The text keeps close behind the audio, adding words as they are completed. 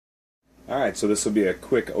Alright, so this will be a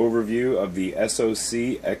quick overview of the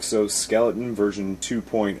SoC Exoskeleton version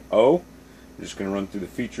 2.0. I'm just going to run through the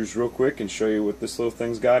features real quick and show you what this little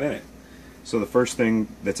thing's got in it. So the first thing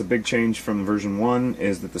that's a big change from version 1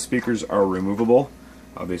 is that the speakers are removable.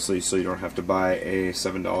 Obviously, so you don't have to buy a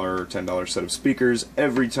 $7 or $10 set of speakers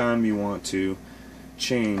every time you want to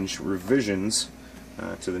change revisions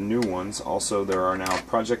to the new ones. Also, there are now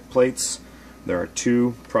project plates. There are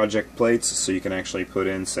 2 project plates, so you can actually put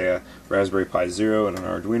in, say, a Raspberry Pi Zero and an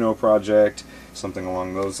Arduino project, something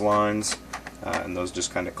along those lines, and those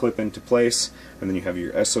just kind of clip into place. And then you have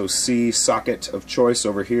your SoC socket of choice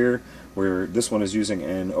over here, where this one is using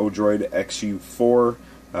an Odroid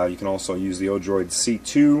XU4. You can also use the Odroid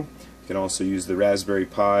C2. You can also use the Raspberry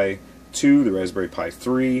Pi 2, the Raspberry Pi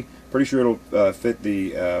 3. Pretty sure it'll fit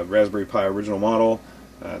the Raspberry Pi original model.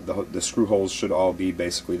 The screw holes should all be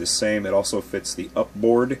basically the same. It also fits the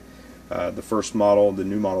upboard. The first model, the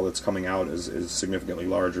new model that's coming out, is significantly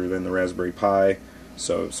larger than the Raspberry Pi,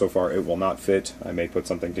 so far it will not fit. I may put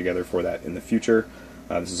something together for that in the future.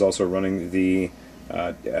 This is also running the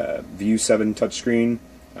View 7 touchscreen,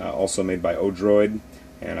 also made by Odroid,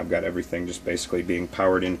 and I've got everything just basically being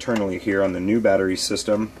powered internally here on the new battery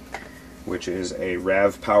system, which is a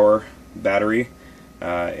RAV Power battery.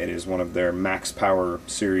 It is one of their Max Power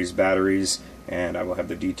series batteries, and I will have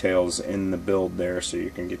the details in the build there so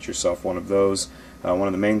you can get yourself one of those. One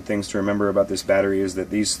of the main things to remember about this battery is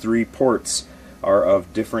that these 3 ports are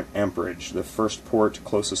of different amperage. The first port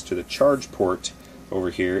closest to the charge port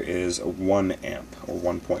over here is a 1 amp, or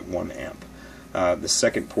 1.1 amp. The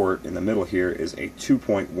second port in the middle here is a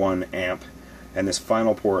 2.1 amp, and this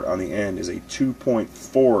final port on the end is a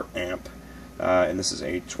 2.4 amp. And this is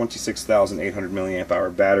a 26,800 milliamp hour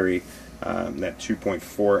battery. That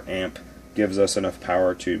 2.4 amp gives us enough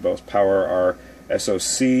power to both power our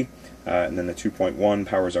SoC, and then the 2.1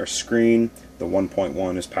 powers our screen. The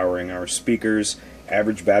 1.1 is powering our speakers.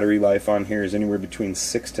 Average battery life on here is anywhere between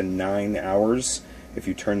 6 to 9 hours. If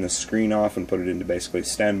you turn the screen off and put it into basically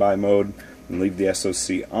standby mode and leave the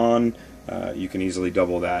SoC on, you can easily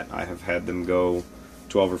double that. I have had them go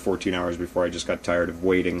 12 or 14 hours before I just got tired of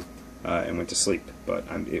waiting and went to sleep, but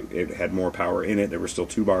it had more power in it. There were still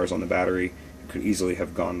 2 bars on the battery. It could easily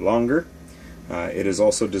have gone longer. It is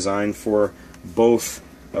also designed for both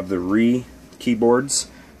of the RE keyboards.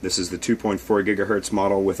 This is the 2.4 gigahertz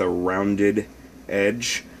model with a rounded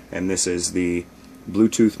edge, and this is the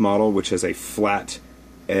Bluetooth model, which has a flat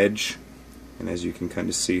edge. And as you can kind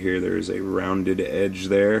of see here, there is a rounded edge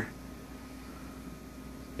there,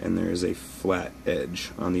 and there is a flat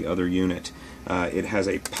edge on the other unit. It has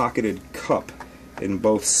a pocketed cup in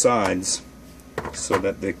both sides so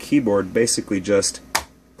that the keyboard basically just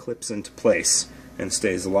clips into place and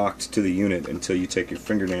stays locked to the unit until you take your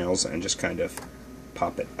fingernails and just kind of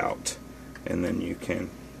pop it out. And then you can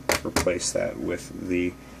replace that with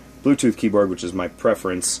the Bluetooth keyboard, which is my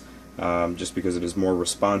preference, just because it is more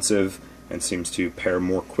responsive and seems to pair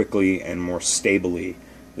more quickly and more stably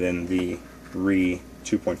than the RE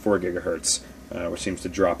 2.4 gigahertz, which seems to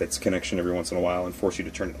drop its connection every once in a while and force you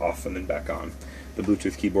to turn it off and then back on. The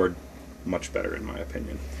Bluetooth keyboard, much better in my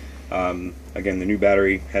opinion. Again, the new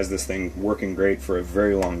battery has this thing working great for a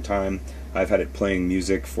very long time. I've had it playing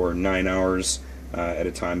music for 9 hours at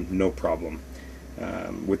a time, no problem,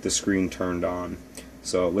 with the screen turned on.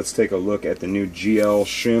 So let's take a look at the new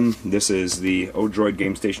GLShim. This is the Odroid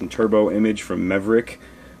GameStation Turbo image from Meveric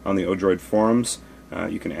on the Odroid forums.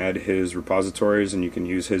 You can add his repositories and you can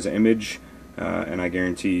use his image, and I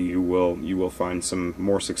guarantee you will find some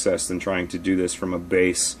more success than trying to do this from a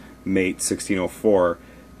base Mate 1604.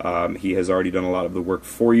 He has already done a lot of the work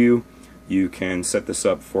for you. You can set this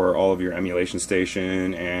up for all of your emulation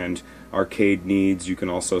station and arcade needs. You can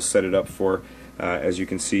also set it up for, as you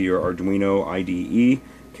can see, your Arduino IDE, in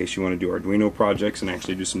case you want to do Arduino projects and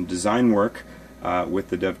actually do some design work with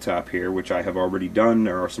the DevTop here, which I have already done.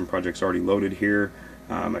 There are some projects already loaded here.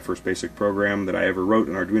 My first basic program that I ever wrote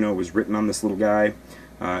in Arduino was written on this little guy,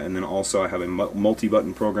 and then also I have a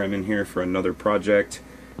multi-button program in here for another project,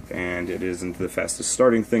 and it isn't the fastest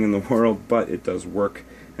starting thing in the world, but it does work,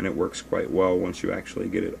 and it works quite well once you actually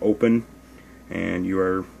get it open and you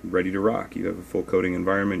are ready to rock. You have a full coding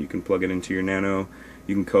environment. You can plug it into your Nano.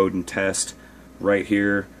 You can code and test right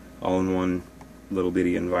here, all in one little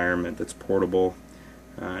bitty environment that's portable.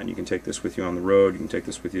 And you can take this with you on the road. You can take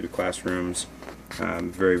this with you to classrooms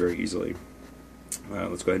very, very easily.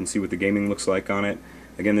 Let's go ahead and see what the gaming looks like on it.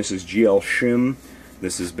 Again, this is GLShim.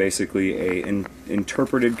 This is basically an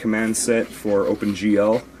interpreted command set for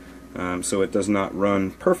OpenGL, so it does not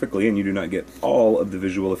run perfectly, and you do not get all of the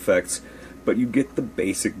visual effects, but you get the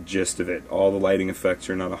basic gist of it. All the lighting effects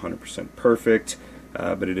are not 100% perfect,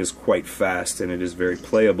 but it is quite fast and it is very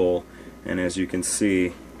playable, and as you can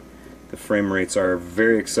see, the frame rates are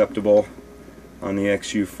very acceptable on the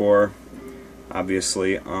XU4.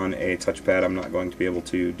 Obviously on a touchpad I'm not going to be able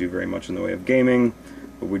to do very much in the way of gaming,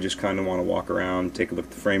 but we just kind of want to walk around, take a look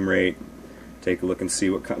at the frame rate, take a look and see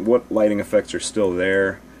what lighting effects are still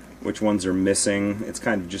there, which ones are missing. It's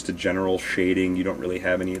kind of just a general shading. You don't really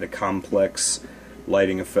have any of the complex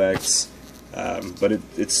lighting effects, but it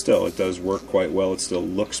does work quite well. It still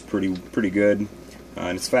looks pretty good,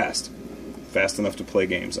 and it's fast enough to play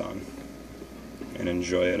games on and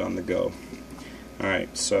enjoy it on the go.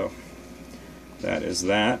 Alright, so that is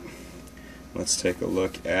that. Let's take a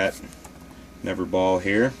look at Neverball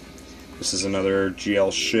here. This is another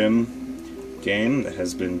GLShim game that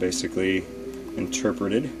has been basically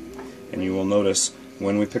interpreted, and you will notice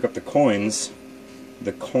when we pick up the coins,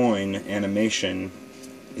 the coin animation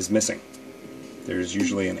is missing. There's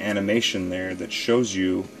usually an animation there that shows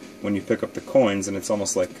you when you pick up the coins, and it's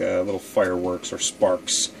almost like little fireworks or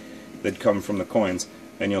sparks that come from the coins,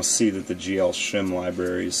 and you'll see that the GLShim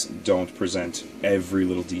libraries don't present every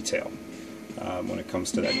little detail when it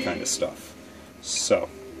comes to that kind of stuff. So,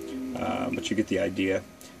 but you get the idea.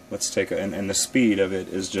 Let's take and the speed of it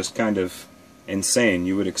is just kind of insane.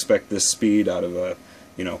 You would expect this speed out of a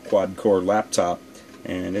quad-core laptop,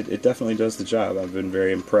 and it definitely does the job. I've been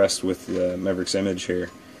very impressed with Meveric's image here.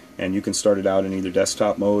 And you can start it out in either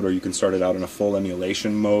desktop mode or you can start it out in a full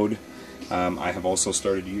emulation mode. I have also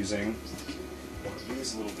started using one of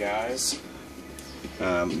these little guys.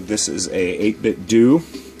 This is a 8-bit do,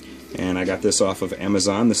 and I got this off of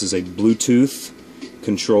Amazon. This is a Bluetooth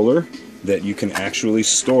controller that you can actually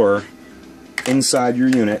store inside your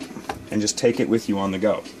unit and just take it with you on the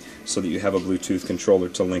go, so that you have a Bluetooth controller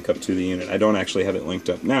to link up to the unit. I don't actually have it linked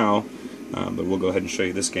up now, but we'll go ahead and show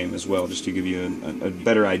you this game as well, just to give you a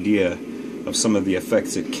better idea of some of the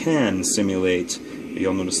effects it can simulate.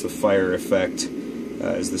 You'll notice the fire effect,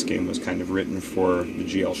 as this game was kind of written for the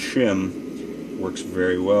GLShim, works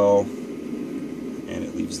very well, and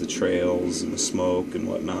it leaves the trails and the smoke and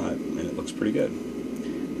whatnot, and it looks pretty good.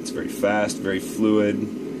 It's very fast, very fluid.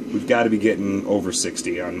 We've got to be getting over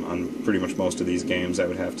 60 on pretty much most of these games, I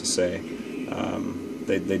would have to say.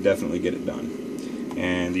 They definitely get it done.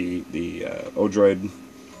 And the Odroid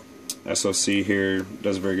SoC here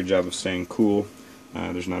does a very good job of staying cool.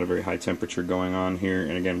 There's not a very high temperature going on here,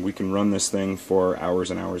 and again, we can run this thing for hours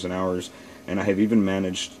and hours and hours, and I have even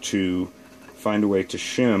managed to find a way to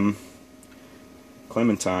shim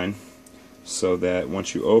Clementine so that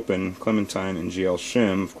once you open Clementine in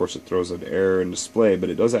GLShim, of course it throws an error in display, but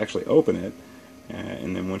it does actually open it,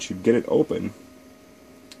 and then once you get it open,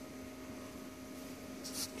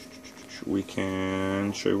 we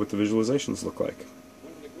can show you what the visualizations look like.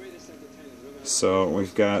 So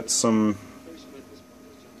we've got some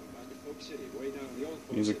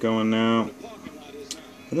music going now.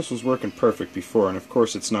 And this was working perfect before, and of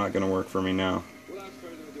course it's not going to work for me now.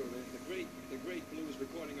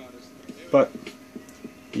 But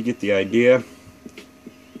you get the idea.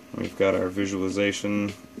 We've got our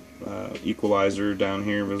visualization equalizer down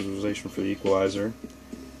here, visualization for the equalizer.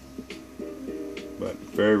 But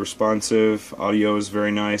very responsive. Audio is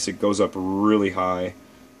very nice. It goes up really high.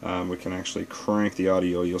 We can actually crank the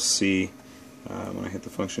audio. You'll see when I hit the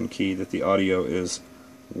function key that the audio is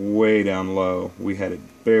way down low. We had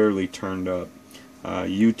it barely turned up.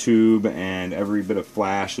 YouTube and every bit of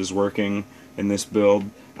flash is working in this build.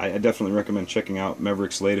 I definitely recommend checking out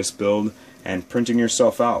Meveric's latest build and printing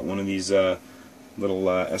yourself out one of these little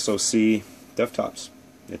SoC DevTops.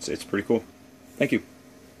 It's pretty cool. Thank you.